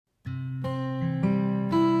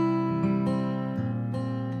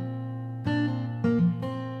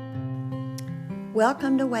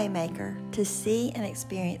Welcome to Waymaker, to see and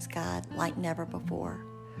experience God like never before.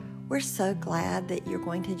 We're so glad that you're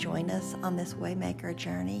going to join us on this Waymaker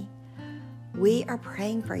journey. We are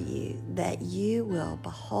praying for you that you will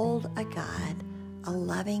behold a God, a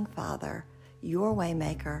loving Father, your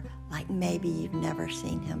Waymaker, like maybe you've never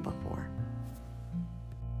seen him before.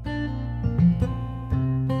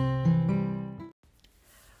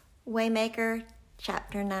 Waymaker,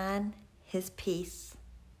 chapter 9, his peace.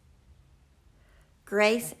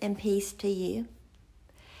 Grace and peace to you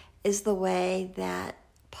is the way that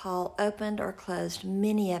Paul opened or closed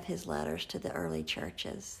many of his letters to the early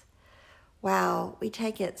churches. Wow, we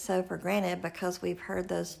take it so for granted because we've heard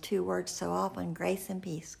those two words so often, grace and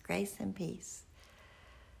peace, grace and peace.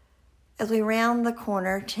 As we round the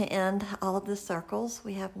corner to end all of the circles,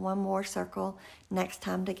 we have one more circle next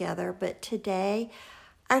time together, but today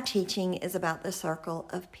our teaching is about the circle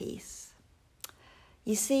of peace.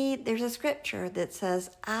 You see, there's a scripture that says,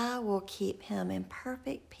 I will keep him in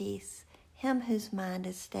perfect peace, him whose mind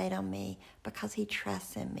is stayed on me because he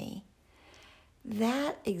trusts in me.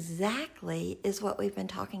 That exactly is what we've been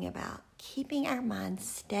talking about, keeping our minds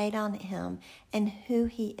stayed on him and who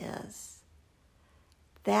he is.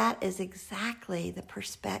 That is exactly the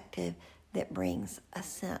perspective that brings a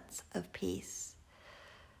sense of peace.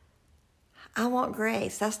 I want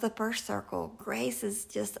grace. That's the first circle. Grace is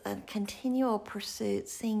just a continual pursuit,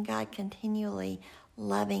 seeing God continually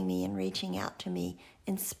loving me and reaching out to me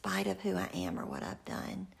in spite of who I am or what I've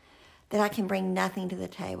done. That I can bring nothing to the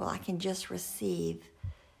table. I can just receive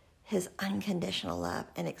his unconditional love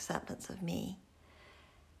and acceptance of me.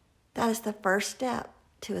 That is the first step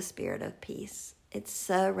to a spirit of peace. It's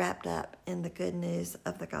so wrapped up in the good news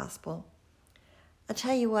of the gospel. I'll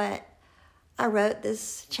tell you what, I wrote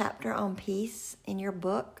this chapter on peace in your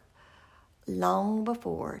book long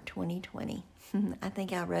before 2020. I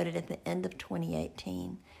think I wrote it at the end of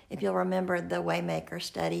 2018. If you'll remember, the Waymaker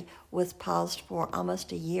study was paused for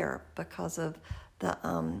almost a year because of the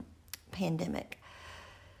pandemic.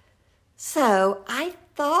 So I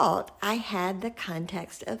thought I had the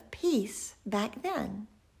context of peace back then.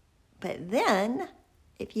 But then,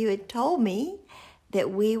 if you had told me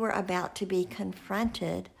that we were about to be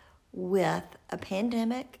confronted with a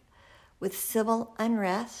pandemic, with civil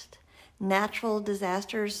unrest, natural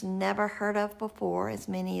disasters never heard of before, as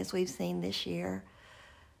many as we've seen this year.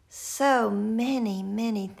 So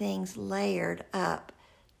many things layered up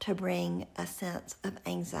to bring a sense of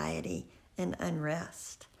anxiety and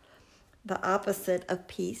unrest. The opposite of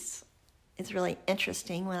peace is really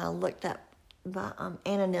interesting. When I looked up the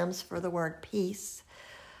antonyms for the word peace,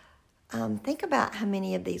 think about how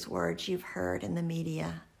many of these words you've heard in the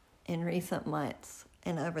media in recent months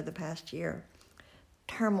and over the past year.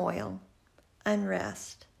 Turmoil,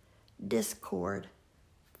 unrest, discord,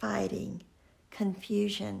 fighting,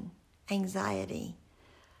 confusion, anxiety.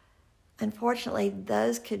 Unfortunately,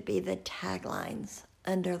 those could be the taglines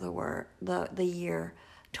under the year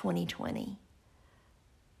 2020.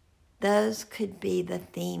 Those could be the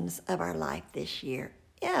themes of our life this year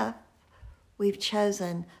if we've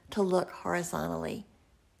chosen to look horizontally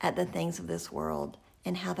at the things of this world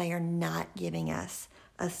and how they are not giving us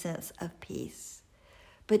a sense of peace.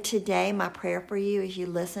 But today, my prayer for you as you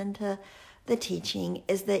listen to the teaching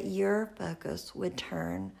is that your focus would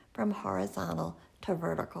turn from horizontal to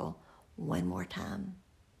vertical one more time.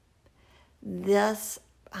 This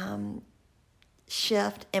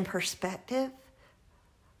shift in perspective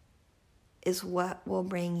is what will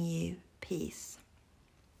bring you peace.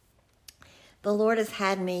 The Lord has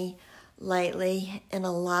had me lately in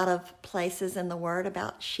a lot of places in the Word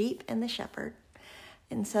about sheep and the shepherd.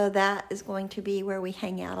 And so that is going to be where we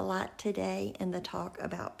hang out a lot today in the talk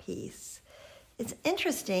about peace. It's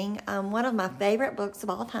interesting. One of my favorite books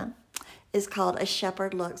of all time is called A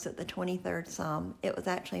Shepherd Looks at the 23rd Psalm. It was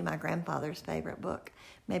actually my grandfather's favorite book.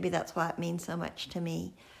 Maybe that's why it means so much to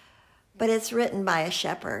me. But it's written by a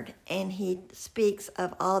shepherd, and he speaks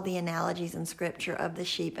of all the analogies in Scripture of the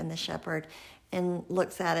sheep and the shepherd and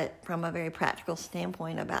looks at it from a very practical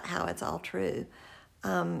standpoint about how it's all true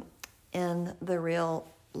in the real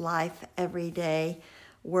life, everyday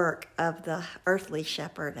work of the earthly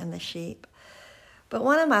shepherd and the sheep. But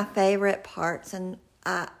one of my favorite parts, and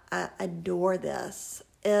I adore this,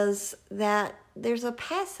 is that there's a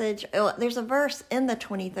verse in the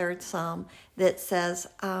 23rd Psalm that says,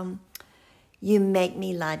 you make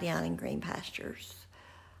me lie down in green pastures.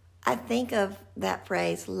 I think of that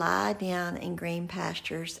phrase, lie down in green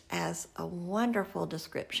pastures, as a wonderful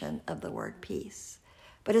description of the word peace.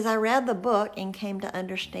 But as I read the book and came to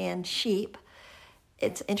understand sheep,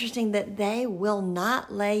 it's interesting that they will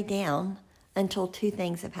not lay down until two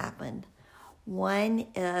things have happened. One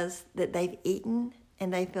is that they've eaten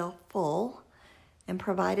and they feel full and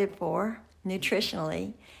provided for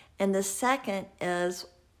nutritionally. And the second is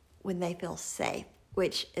when they feel safe,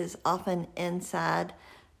 which is often inside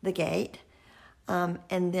the gate.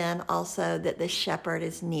 And then also that the shepherd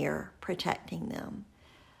is near protecting them.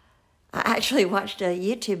 I actually watched a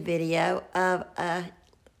YouTube video of a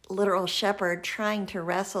literal shepherd trying to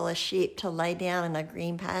wrestle a sheep to lay down in a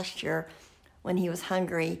green pasture when he was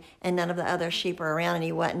hungry and none of the other sheep were around and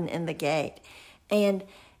he wasn't in the gate. And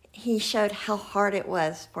he showed how hard it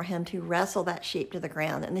was for him to wrestle that sheep to the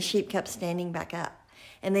ground, and the sheep kept standing back up.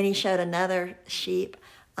 And then he showed another sheep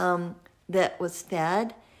that was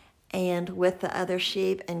fed and with the other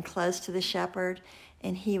sheep and close to the shepherd,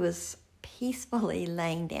 and he was peacefully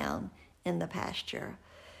laying down in the pasture.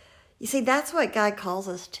 You see, that's what God calls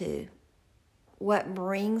us to. What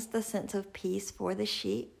brings the sense of peace for the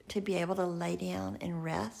sheep to be able to lay down and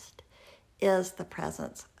rest is the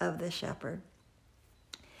presence of the shepherd.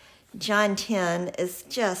 John 10 is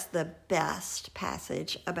just the best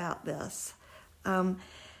passage about this.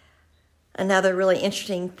 Another really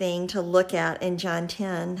interesting thing to look at in John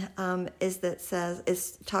 10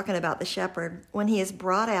 is talking about the shepherd. When he has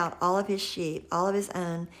brought out all of his sheep, all of his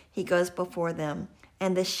own, he goes before them,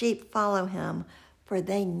 and the sheep follow him, for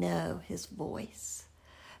they know his voice.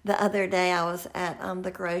 The other day I was at the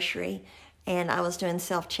grocery, and I was doing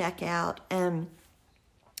self-checkout, and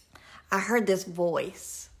I heard this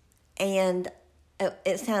voice, and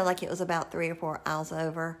it sounded like it was about 3 or 4 aisles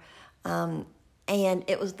over, and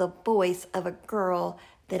it was the voice of a girl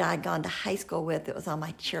that I'd gone to high school with that was on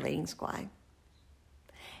my cheerleading squad.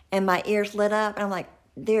 And my ears lit up, and I'm like,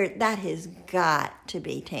 that has got to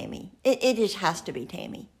be Tammy. It just has to be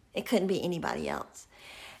Tammy. It couldn't be anybody else.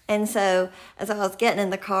 And so as I was getting in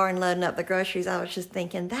the car and loading up the groceries, I was just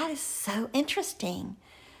thinking, that is so interesting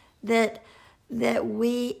that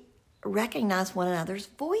we recognize one another's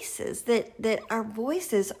voices, that our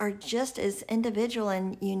voices are just as individual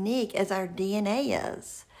and unique as our DNA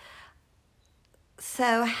is.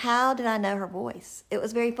 So how did I know her voice? It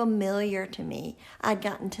was very familiar to me. I'd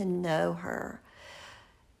gotten to know her.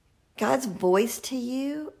 God's voice to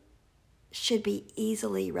you should be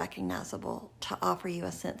easily recognizable to offer you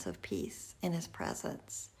a sense of peace in his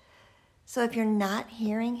presence. So if you're not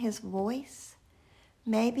hearing his voice,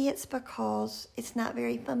 maybe it's because it's not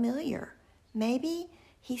very familiar. Maybe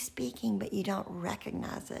he's speaking, but you don't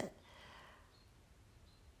recognize it.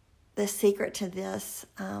 The secret to this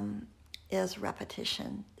is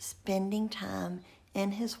repetition, spending time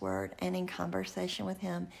in his word and in conversation with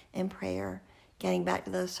him, in prayer, getting back to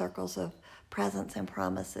those circles of presence and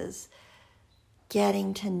promises,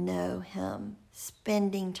 getting to know him,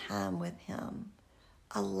 spending time with him,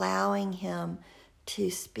 allowing him to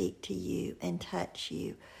speak to you and touch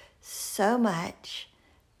you so much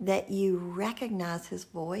that you recognize his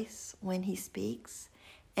voice when he speaks,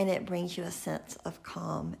 and it brings you a sense of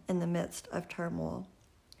calm in the midst of turmoil.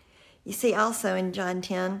 You see, also in John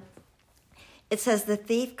 10, it says, the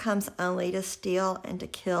thief comes only to steal and to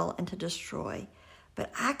kill and to destroy,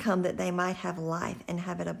 but I come that they might have life and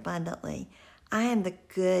have it abundantly. I am the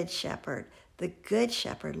good shepherd. The good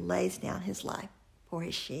shepherd lays down his life for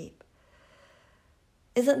his sheep.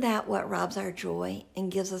 Isn't that what robs our joy and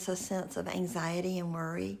gives us a sense of anxiety and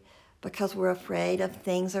worry because we're afraid of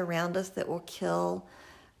things around us that will kill,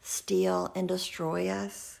 steal, and destroy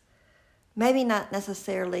us? Maybe not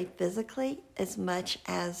necessarily physically as much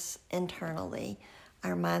as internally.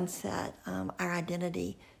 Our mindset, our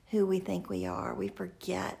identity, who we think we are. We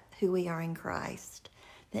forget who we are in Christ.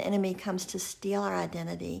 The enemy comes to steal our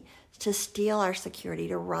identity, to steal our security,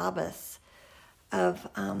 to rob us of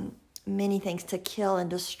many things, to kill and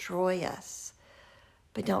destroy us.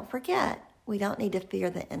 But don't forget, we don't need to fear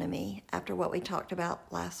the enemy after what we talked about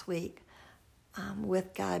last week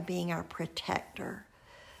with God being our protector.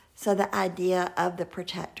 So the idea of the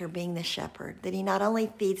protector being the shepherd, that he not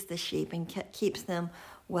only feeds the sheep and keeps them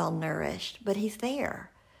well nourished, but he's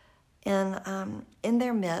there and in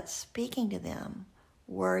their midst speaking to them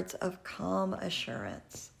words of calm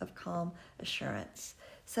assurance,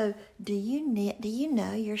 So do you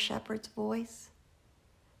know your shepherd's voice?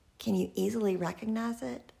 Can you easily recognize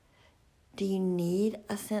it? Do you need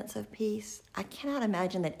a sense of peace? I cannot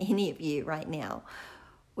imagine that any of you right now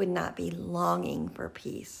would not be longing for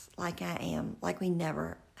peace like I am, like we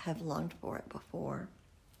never have longed for it before.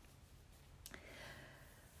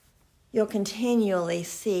 You'll continually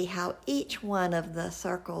see how each one of the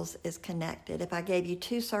circles is connected. If I gave you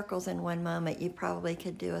 2 circles in one moment, you probably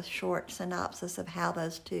could do a short synopsis of how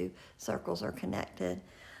those 2 circles are connected.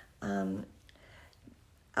 I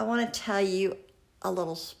want to tell you a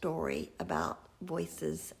little story about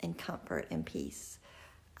voices and comfort and peace.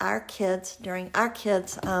 Our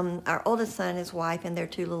oldest son, his wife, and their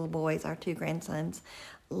two little boys, our two grandsons,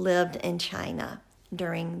 lived in China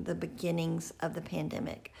during the beginnings of the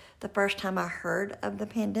pandemic. The first time I heard of the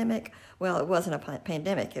pandemic, well, it wasn't a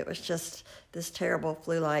pandemic, it was just this terrible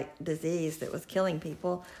flu-like disease that was killing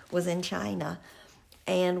people, was in China.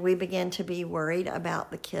 And we began to be worried about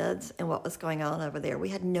the kids and what was going on over there. We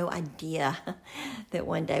had no idea that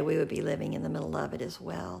one day we would be living in the middle of it as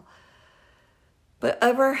well. But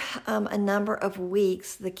over a number of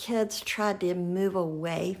weeks, the kids tried to move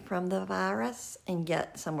away from the virus and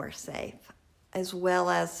get somewhere safe, as well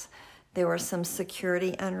as there was some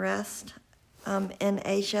security unrest in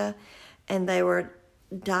Asia, and they were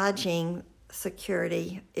dodging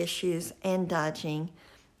security issues and dodging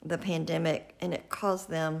the pandemic, and it caused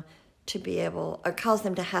them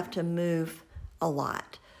to have to move a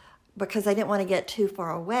lot because they didn't want to get too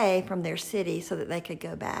far away from their city so that they could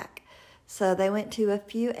go back. So they went to a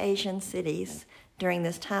few Asian cities during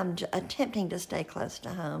this time, attempting to stay close to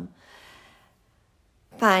home.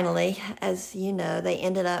 Finally, as you know, they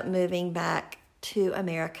ended up moving back to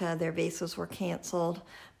America. Their visas were canceled.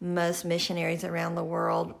 Most missionaries around the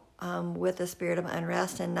world, with the spirit of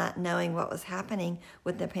unrest and not knowing what was happening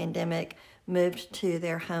with the pandemic, moved to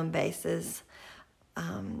their home bases,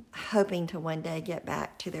 hoping to one day get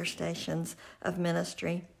back to their stations of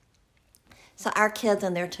ministry. So our kids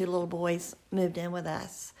and their two little boys moved in with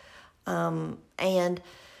us. And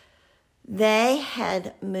they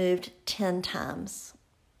had moved 10 times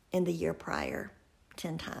in the year prior,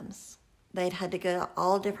 10 times. They'd had to go to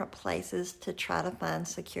all different places to try to find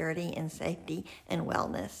security and safety and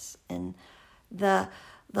wellness. And the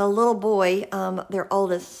little boy, their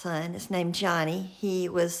oldest son, is named Johnny. He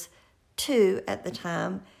was 2 at the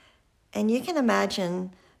time. And you can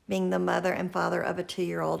imagine being the mother and father of a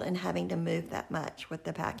 2-year-old and having to move that much with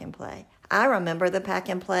the pack and play. I remember the pack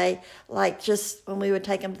and play, like just when we would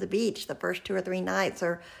take them to the beach the first 2 or 3 nights,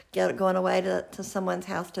 or going away to someone's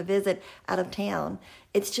house to visit out of town.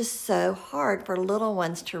 It's just so hard for little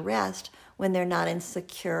ones to rest when they're not in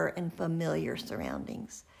secure and familiar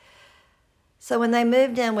surroundings. So when they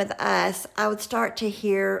moved in with us, I would start to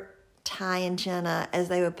hear Ty and Jenna as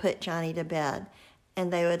they would put Johnny to bed.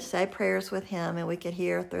 And they would say prayers with him, and we could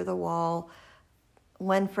hear through the wall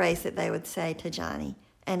one phrase that they would say to Johnny.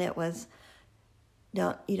 And it was,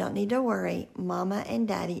 you don't need to worry. Mama and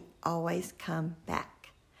Daddy always come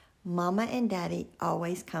back. Mama and Daddy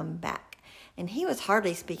always come back. And he was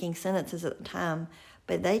hardly speaking sentences at the time,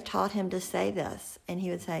 but they taught him to say this. And he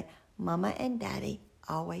would say, Mama and Daddy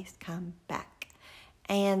always come back.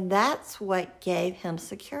 And that's what gave him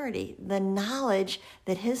security, the knowledge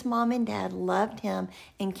that his mom and dad loved him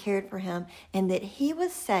and cared for him, and that he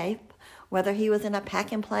was safe, whether he was in a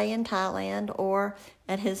pack and play in Thailand or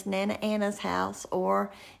at his Nana Anna's house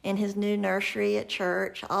or in his new nursery at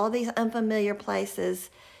church, all of these unfamiliar places.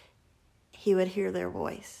 He would hear their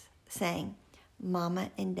voice saying,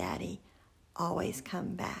 Mama and Daddy always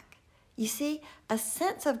come back. You see, a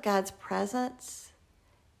sense of God's presence,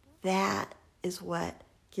 that is what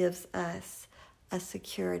gives us a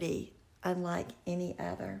security unlike any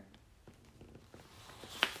other.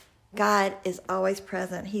 God is always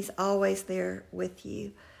present. He's always there with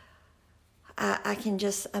you. I can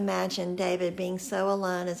just imagine David being so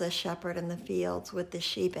alone as a shepherd in the fields with the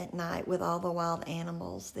sheep at night, with all the wild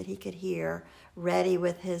animals that he could hear, ready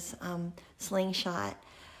with his slingshot.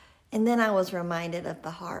 And then I was reminded of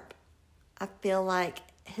the harp. I feel like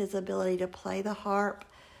his ability to play the harp,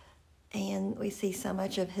 and we see so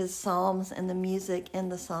much of his psalms and the music in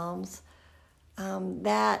the psalms,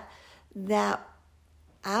 that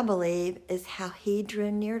I believe is how he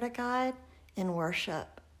drew near to God in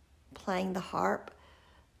worship. Playing the harp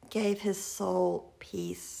gave his soul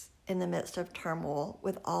peace in the midst of turmoil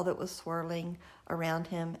with all that was swirling around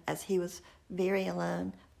him, as he was very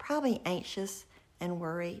alone, probably anxious and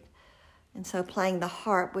worried. And so playing the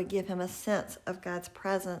harp would give him a sense of God's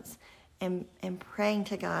presence, and praying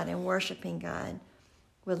to God and worshiping God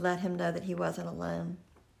would let him know that he wasn't alone.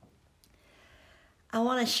 I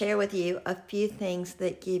want to share with you a few things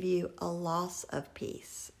that give you a loss of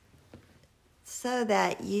peace, so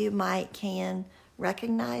that you can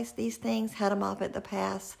recognize these things, head them off at the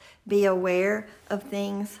pass, be aware of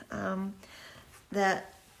things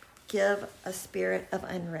that give a spirit of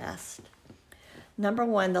unrest. Number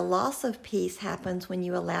 1, the loss of peace happens when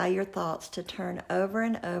you allow your thoughts to turn over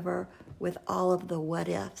and over with all of the what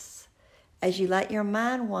ifs, as you let your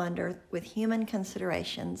mind wander with human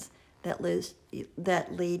considerations that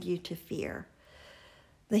lead you to fear.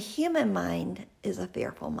 The human mind is a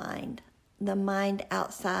fearful mind. the mind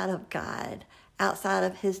outside of God, outside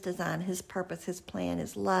of his design, his purpose, his plan,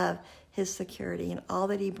 his love, his security, and all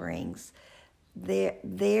that he brings,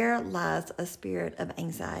 there lies a spirit of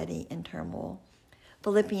anxiety and turmoil.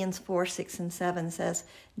 Philippians 4, 6, and 7 says,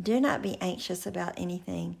 "Do not be anxious about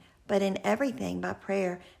anything, but in everything by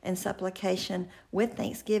prayer and supplication with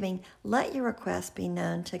thanksgiving, let your requests be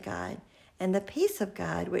known to God. And the peace of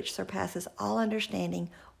God, which surpasses all understanding,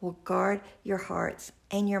 will guard your hearts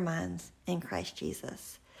and your minds in Christ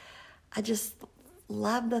Jesus." I just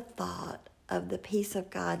love the thought of the peace of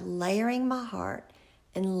God layering my heart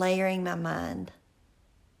and layering my mind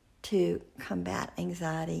to combat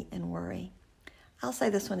anxiety and worry. I'll say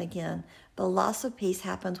this one again. The loss of peace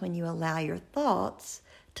happens when you allow your thoughts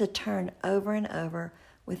to turn over and over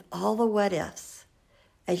with all the what ifs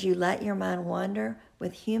as you let your mind wander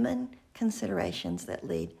with human considerations that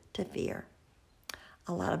lead to fear.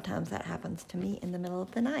 A lot of times that happens to me in the middle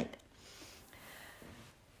of the night.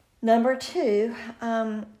 Number 2,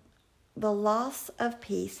 the loss of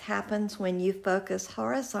peace happens when you focus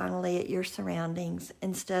horizontally at your surroundings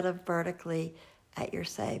instead of vertically at your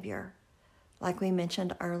Savior. Like we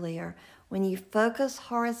mentioned earlier, when you focus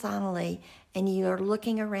horizontally and you are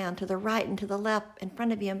looking around to the right and to the left, in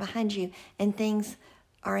front of you and behind you, and things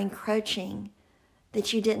are encroaching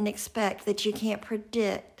that you didn't expect, that you can't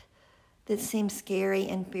predict, that seem scary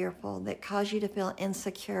and fearful, that cause you to feel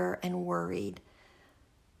insecure and worried.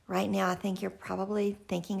 Right now, I think you're probably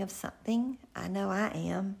thinking of something. I know I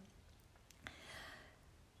am.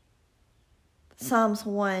 Psalms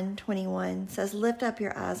 1:21 says, "Lift up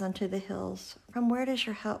your eyes unto the hills. From where does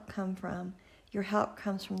your help come from? Your help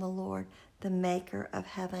comes from the Lord, the maker of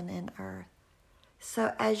heaven and earth."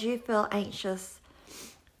 So as you feel anxious,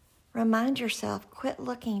 remind yourself, quit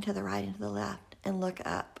looking to the right and to the left and look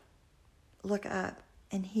up. Look up,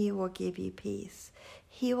 and he will give you peace.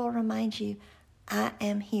 He will remind you, I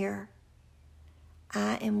am here.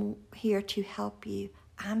 I am here to help you.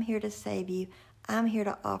 I'm here to save you. I'm here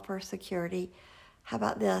to offer security. How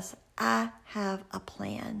about this? I have a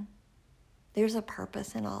plan. There's a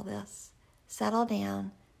purpose in all this. Settle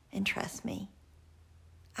down and trust me.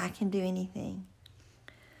 I can do anything.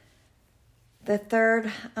 The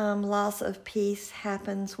third loss of peace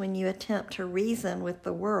happens when you attempt to reason with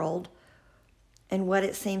the world and what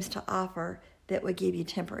it seems to offer that would give you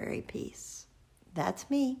temporary peace. That's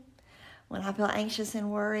me. When I feel anxious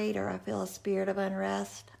and worried, or I feel a spirit of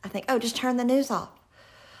unrest, I think, oh, just turn the news off.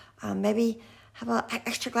 Maybe have an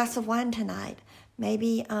extra glass of wine tonight.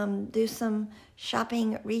 Maybe do some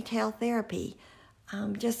shopping retail therapy.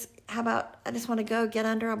 How about I just want to go get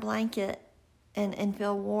under a blanket and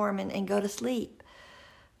feel warm and go to sleep.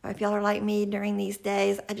 Or if y'all are like me during these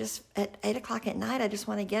days, at 8 o'clock at night, I just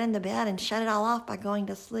want to get in the bed and shut it all off by going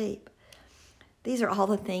to sleep. These are all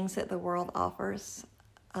the things that the world offers,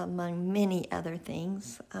 among many other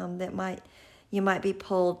things that you might be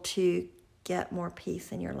pulled to get more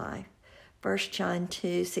peace in your life. 1 John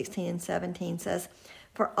 2:16 and 17 says,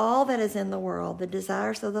 "For all that is in the world, the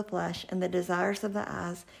desires of the flesh and the desires of the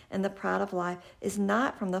eyes and the pride of life is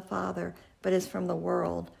not from the Father, but is from the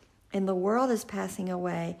world. And the world is passing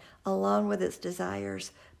away along with its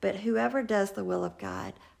desires, but whoever does the will of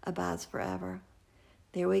God abides forever."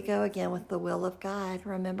 There we go again with the will of God.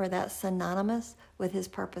 Remember, that's synonymous with his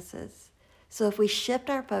purposes. So if we shift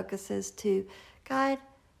our focuses to, God,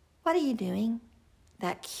 what are you doing?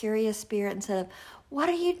 That curious spirit, instead of, what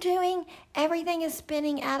are you doing? Everything is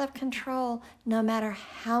spinning out of control. No matter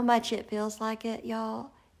how much it feels like it,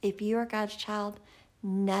 y'all, if you are God's child,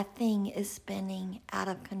 nothing is spinning out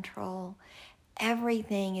of control.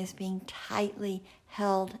 Everything is being tightly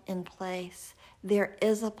held in place. There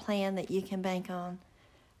is a plan that you can bank on.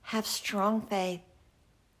 Have strong faith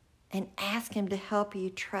and ask him to help you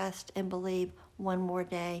trust and believe one more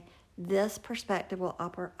day. This perspective will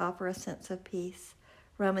offer a sense of peace.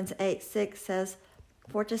 Romans 8:6 says,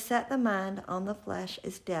 "For to set the mind on the flesh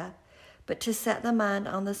is death, but to set the mind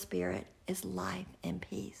on the spirit is life and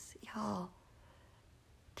peace." Y'all,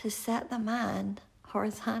 to set the mind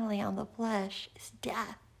horizontally on the flesh is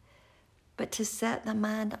death, but to set the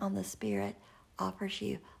mind on the spirit offers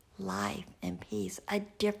you life and peace, a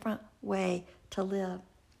different way to live.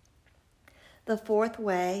 The fourth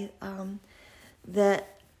way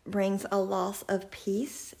that brings a loss of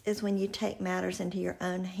peace is when you take matters into your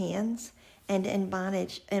own hands, and in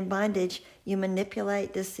bondage you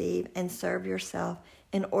manipulate, deceive, and serve yourself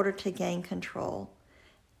in order to gain control.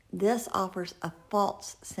 This offers a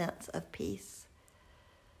false sense of peace.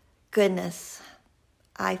 Goodness,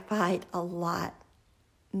 I fight a lot,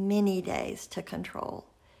 many days, to control.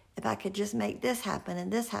 If I could just make this happen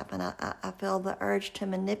and this happen, I feel the urge to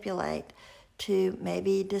manipulate, to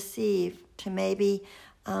maybe deceive, to maybe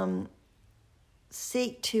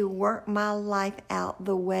seek to work my life out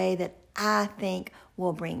the way that I think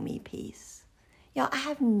will bring me peace. Y'all, I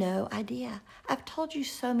have no idea. I've told you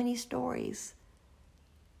so many stories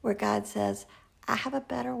where God says, I have a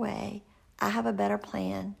better way. I have a better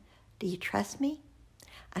plan. Do you trust me?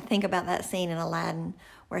 I think about that scene in Aladdin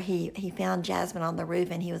where he found Jasmine on the roof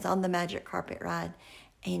and he was on the magic carpet ride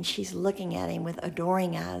and she's looking at him with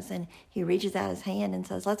adoring eyes and he reaches out his hand and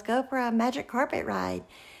says, let's go for a magic carpet ride.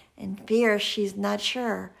 And fierce, she's not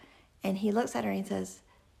sure. And he looks at her and he says,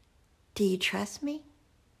 do you trust me?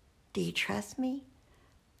 Do you trust me?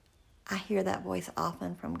 I hear that voice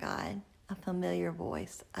often from God, a familiar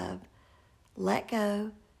voice of let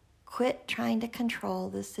go, quit trying to control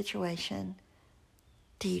this situation.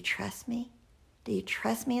 Do you trust me? Do you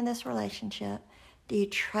trust me in this relationship? Do you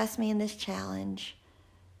trust me in this challenge?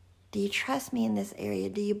 Do you trust me in this area?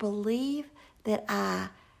 Do you believe that I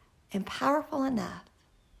am powerful enough?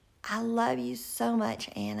 I love you so much,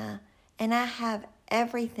 Anna, and I have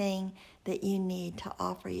everything that you need to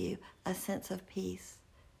offer you a sense of peace.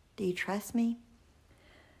 Do you trust me?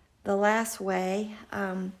 The last way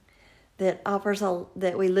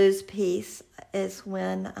that we lose peace is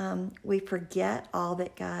when we forget all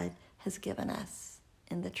that God has given us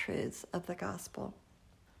in the truths of the gospel.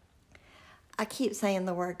 I keep saying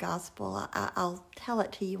the word gospel. I'll tell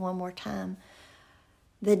it to you one more time.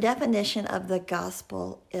 The definition of the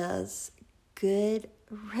gospel is good,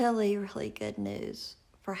 really, really good news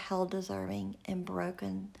for hell-deserving and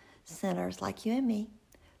broken sinners like you and me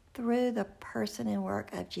through the person and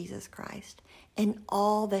work of Jesus Christ and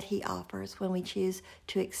all that he offers when we choose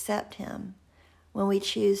to accept him, when we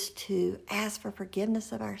choose to ask for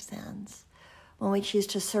forgiveness of our sins, when we choose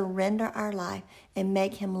to surrender our life and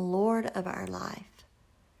make him Lord of our life.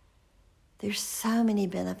 There's so many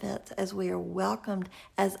benefits as we are welcomed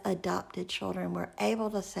as adopted children. We're able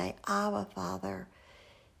to say, Abba, Father.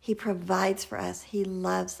 He provides for us. He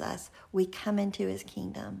loves us. We come into his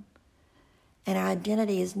kingdom. And our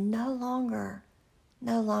identity is no longer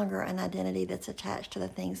an identity that's attached to the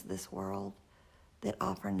things of this world that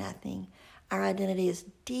offer nothing. Our identity is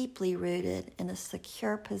deeply rooted in a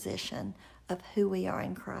secure position of who we are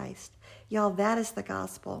in Christ. Y'all, that is the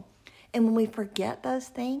gospel. And when we forget those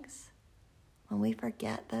things,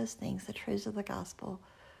 the truths of the gospel,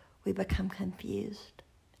 we become confused,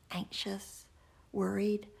 anxious,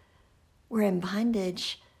 worried. We're in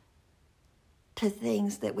bondage to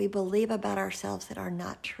things that we believe about ourselves that are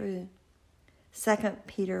not true. 2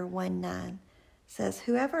 Peter 1:9 says,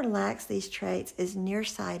 whoever lacks these traits is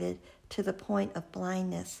nearsighted to the point of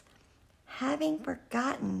blindness, having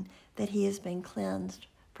forgotten that he has been cleansed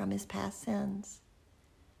from his past sins.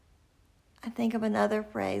 I think of another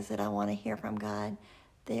phrase that I want to hear from God.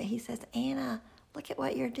 That he says, Anna, look at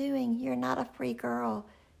what you're doing. You're not a free girl.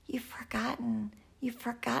 You've forgotten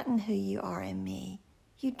who you are in me.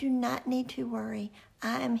 You do not need to worry.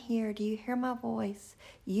 I am here. Do you hear my voice?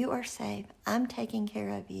 You are safe. I'm taking care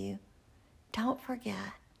of you. Don't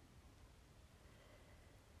forget.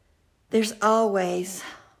 There's always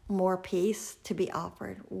more peace to be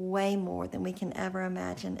offered. Way more than we can ever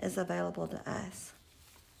imagine is available to us.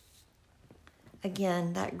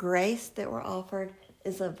 Again, that grace that we're offered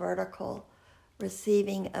is a vertical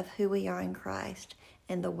receiving of who we are in Christ.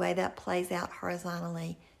 And the way that plays out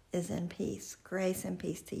horizontally is in peace. Grace and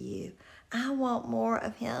peace to you. I want more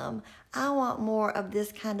of him. I want more of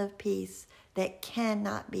this kind of peace that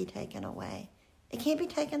cannot be taken away. It can't be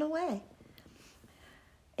taken away.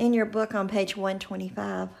 In your book on page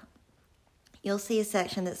 125, you'll see a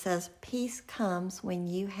section that says, peace comes when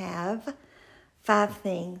you have 5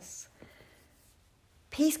 things.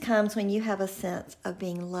 Peace comes when you have a sense of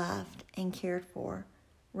being loved and cared for.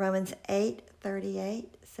 Romans 8:38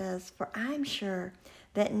 says, for I am sure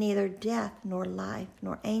that neither death nor life,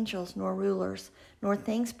 nor angels, nor rulers, nor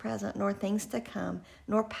things present, nor things to come,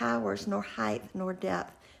 nor powers, nor height, nor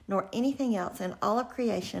depth, nor anything else in all of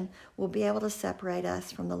creation will be able to separate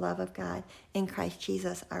us from the love of God in Christ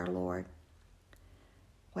Jesus our Lord.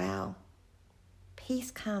 Wow.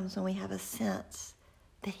 Peace comes when we have a sense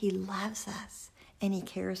that he loves us and he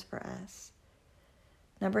cares for us.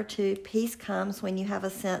 Number 2, peace comes when you have a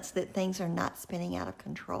sense that things are not spinning out of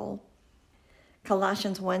control.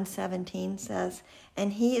 Colossians 1:17 says,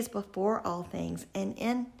 and he is before all things, and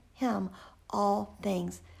in him all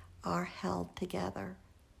things are held together.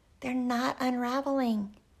 They're not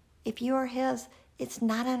unraveling. If you are his, it's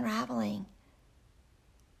not unraveling.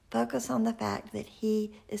 Focus on the fact that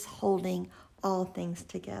he is holding all things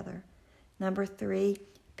together. Number 3,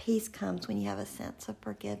 Peace comes when you have a sense of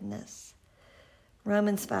forgiveness.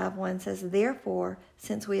 Romans 5:1 says, therefore,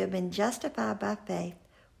 since we have been justified by faith,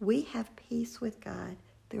 we have peace with God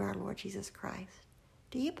through our Lord Jesus Christ.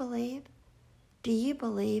 Do you believe? Do you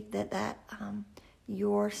believe that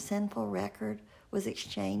your sinful record was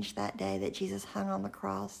exchanged that day that Jesus hung on the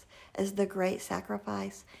cross as the great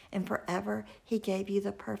sacrifice, and forever he gave you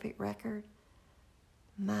the perfect record?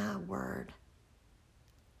 My word.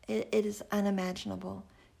 It is unimaginable.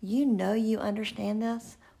 You know you understand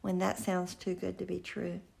this when that sounds too good to be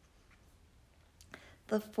true.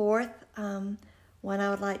 The fourth one I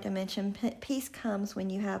would like to mention, peace comes when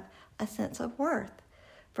you have a sense of worth.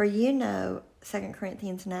 For you know, 2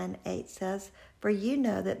 Corinthians 9:8 says, for you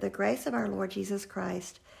know that the grace of our Lord Jesus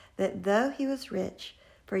Christ, that though he was rich,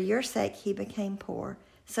 for your sake he became poor,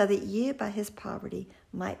 so that you by his poverty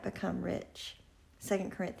might become rich. 2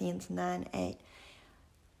 Corinthians 9:8.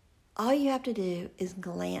 All you have to do is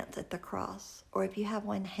glance at the cross, or if you have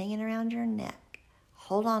one hanging around your neck,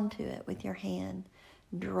 hold on to it with your hand,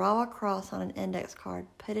 draw a cross on an index card,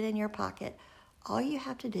 put it in your pocket. All you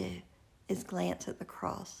have to do is glance at the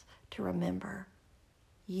cross to remember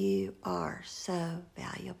you are so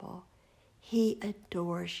valuable. He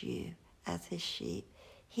adores you as his sheep.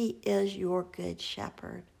 He is your good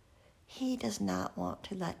shepherd. He does not want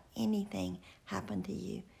to let anything happen to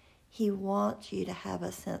you. He wants you to have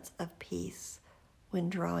a sense of peace when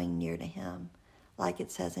drawing near to him. Like it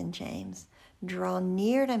says in James, draw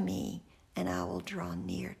near to me and I will draw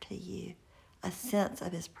near to you. A sense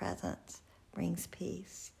of his presence brings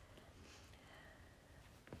peace.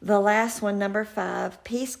 The last one, number 5,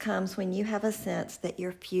 peace comes when you have a sense that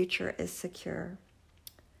your future is secure.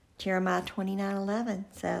 Jeremiah 29:11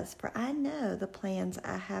 says, for I know the plans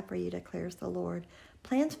I have for you, declares the Lord,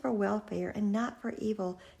 plans for welfare and not for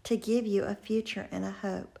evil, to give you a future and a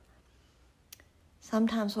hope.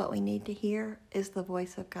 Sometimes what we need to hear is the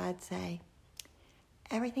voice of God say,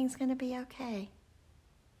 everything's going to be okay.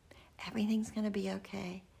 Everything's going to be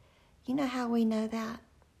okay. You know how we know that?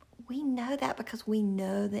 We know that because we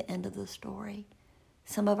know the end of the story.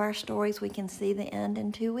 Some of our stories we can see the end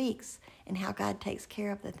in 2 weeks and how God takes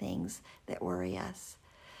care of the things that worry us.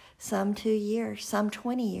 Some 2 years, some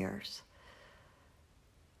 20 years.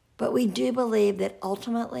 But we do believe that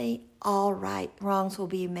ultimately all wrongs will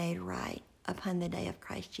be made right upon the day of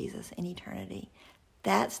Christ Jesus in eternity.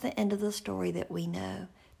 That's the end of the story that we know,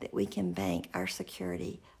 that we can bank our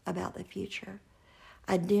security about the future.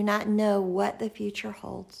 I do not know what the future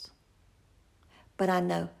holds, but I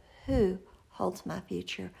know who holds my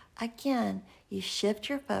future. Again, you shift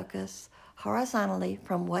your focus horizontally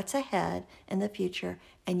from what's ahead in the future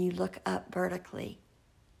and you look up vertically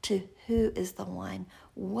to who is the one.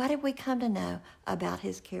 What have we come to know about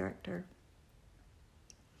his character?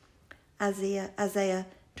 Isaiah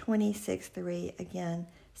 26:3 again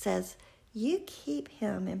says, you keep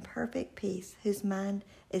him in perfect peace whose mind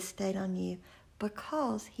is stayed on you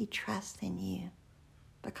because he trusts in you.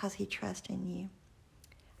 Because he trusts in you.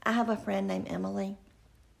 I have a friend named Emily.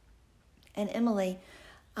 And Emily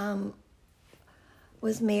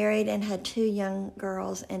was married and had 2 young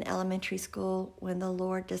girls in elementary school when the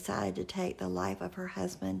Lord decided to take the life of her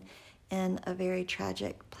husband in a very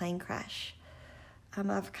tragic plane crash.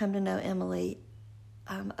 I've come to know Emily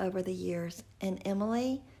over the years, and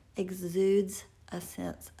Emily exudes a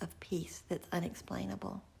sense of peace that's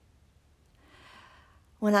unexplainable.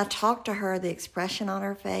 When I talk to her, the expression on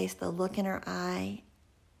her face, the look in her eye,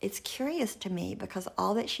 it's curious to me because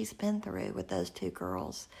all that she's been through with those 2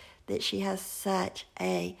 girls, that she has such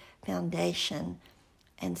a foundation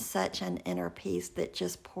and such an inner peace that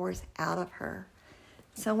just pours out of her.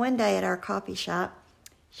 So one day at our coffee shop,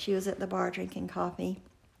 she was at the bar drinking coffee,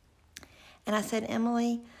 and I said,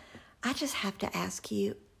 Emily, I just have to ask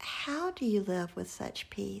you, how do you live with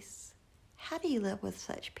such peace? How do you live with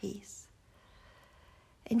such peace?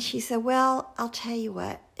 And she said, well, I'll tell you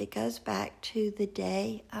what, it goes back to the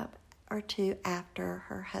day or 2 after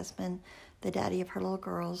her husband, the daddy of her little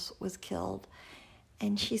girls, was killed.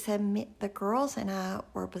 And she said, the girls and I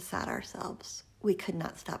were beside ourselves. We could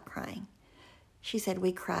not stop crying. She said,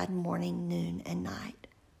 we cried morning, noon, and night.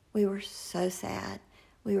 We were so sad.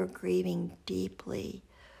 We were grieving deeply.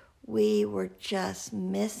 We were just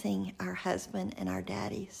missing our husband and our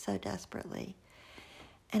daddy so desperately.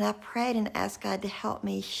 And I prayed and asked God to help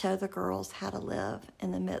me show the girls how to live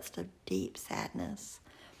in the midst of deep sadness.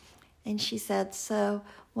 And she said, so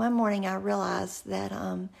one morning I realized that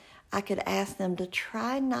I could ask them to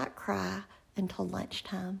try not cry until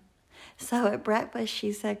lunchtime. So at breakfast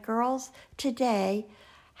she said, girls, today,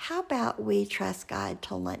 how about we trust God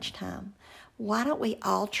till lunchtime? why don't we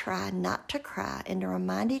all try not to cry and to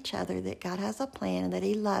remind each other that God has a plan and that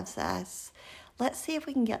He loves us? Let's see if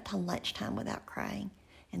we can get to lunchtime without crying.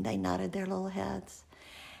 And they nodded their little heads.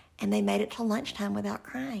 And they made it to lunchtime without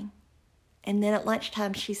crying. And then at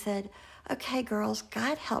lunchtime she said, okay, girls,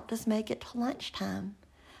 God helped us make it to lunchtime.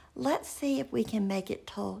 Let's see if we can make it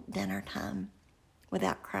till dinner time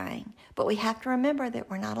without crying. But we have to remember that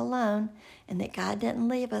we're not alone and that God didn't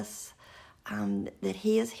leave us, that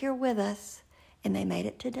He is here with us. And they made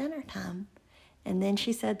it to dinner time. And then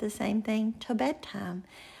she said the same thing till bedtime.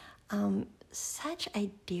 Such a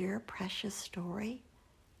dear, precious story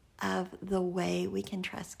of the way we can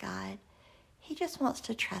trust God. He just wants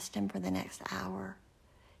to trust Him for the next hour.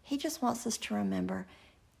 He just wants us to remember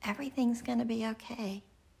everything's going to be okay.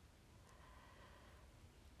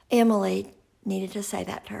 Emily needed to say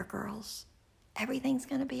that to her girls. Everything's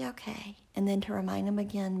going to be okay. And then to remind them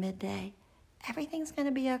again midday, everything's going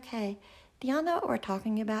to be okay. Do y'all know what we're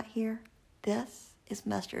talking about here? This is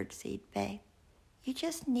mustard seed faith. You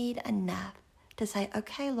just need enough to say,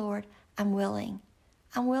 okay, Lord, I'm willing.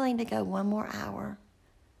 I'm willing to go one more hour,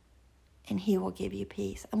 and He will give you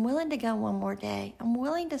peace. I'm willing to go one more day. I'm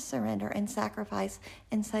willing to surrender and sacrifice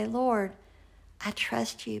and say, Lord, I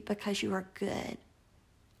trust You because You are good.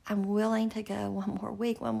 I'm willing to go one more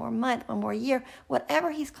week, one more month, one more year, whatever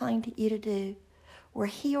He's calling you to do. Where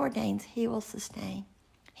He ordains, He will sustain.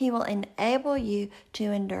 He will enable you to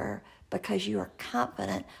endure because you are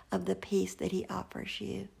confident of the peace that He offers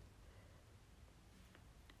you.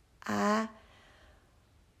 I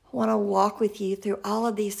want to walk with you through all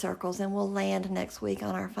of these circles, and we'll land next week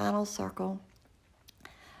on our final circle,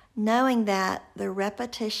 knowing that the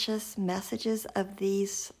repetitious messages of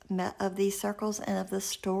these circles and of the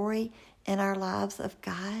story in our lives of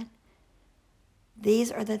God,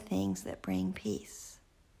 these are the things that bring peace.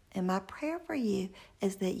 And my prayer for you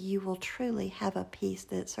is that you will truly have a peace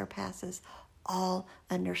that surpasses all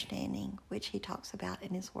understanding, which He talks about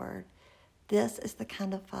in His Word. This is the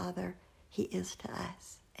kind of Father He is to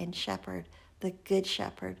us, and shepherd, the good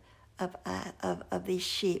shepherd of these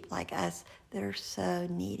sheep like us that are so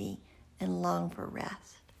needy and long for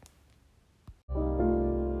rest.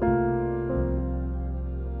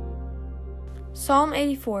 Psalm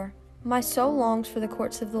 84. My soul longs for the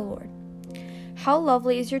courts of the Lord. How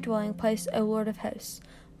lovely is your dwelling place, O Lord of hosts!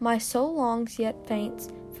 My soul longs yet faints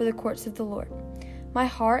for the courts of the Lord. My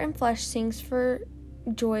heart and flesh sings for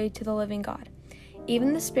joy to the living God.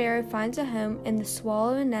 Even the sparrow finds a home, and the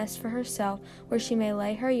swallow a nest for herself, where she may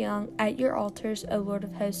lay her young at your altars, O Lord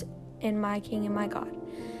of hosts, and my King and my God.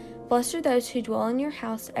 Blessed are those who dwell in your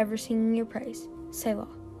house, ever singing your praise. Selah.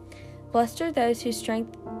 Blessed are those whose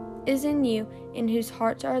strength is in you, and whose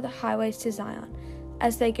hearts are the highways to Zion.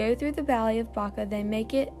 As they go through the valley of Baca, they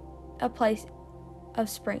make it a place of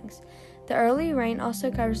springs. The early rain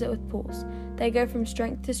also covers it with pools. They go from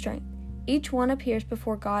strength to strength. Each one appears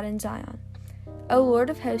before God in Zion. O Lord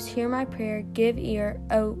of hosts, hear my prayer. Give ear,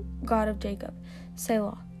 O God of Jacob.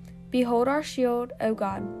 Selah. Behold our shield, O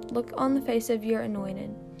God. Look on the face of your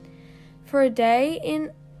anointed. For a day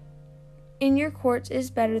in your courts is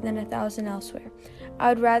better than 1,000 elsewhere. I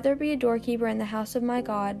would rather be a doorkeeper in the house of my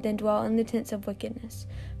God than dwell in the tents of wickedness.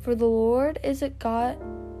 For the Lord God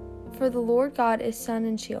is sun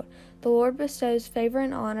and shield. The Lord bestows favor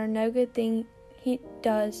and honor. No good thing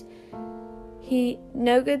does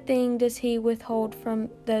he withhold from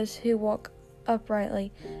those who walk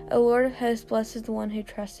uprightly. O Lord of hosts, blessed is the one who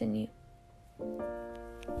trusts in you.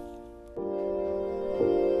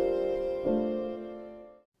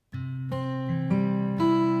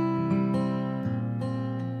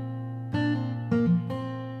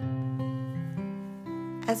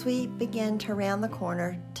 As we begin to round the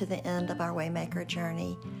corner to the end of our Waymaker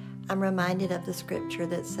journey, I'm reminded of the scripture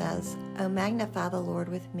that says, "O magnify the Lord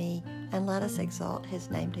with me, and let us exalt His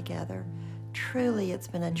name together." Truly, it's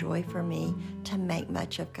been a joy for me to make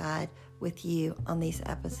much of God with you on these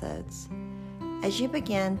episodes. As you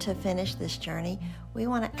begin to finish this journey, we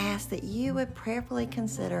want to ask that you would prayerfully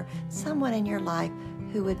consider someone in your life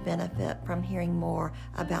who would benefit from hearing more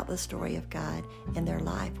about the story of God in their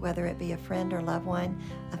life, whether it be a friend or loved one,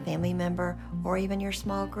 a family member, or even your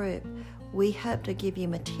small group. We hope to give you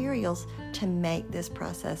materials to make this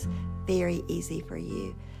process very easy for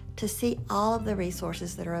you. To see all of the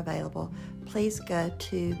resources that are available, please go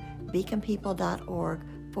to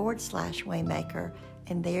beaconpeople.org/Waymaker,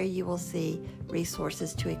 and there you will see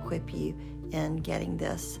resources to equip you in getting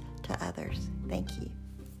this to others. Thank you.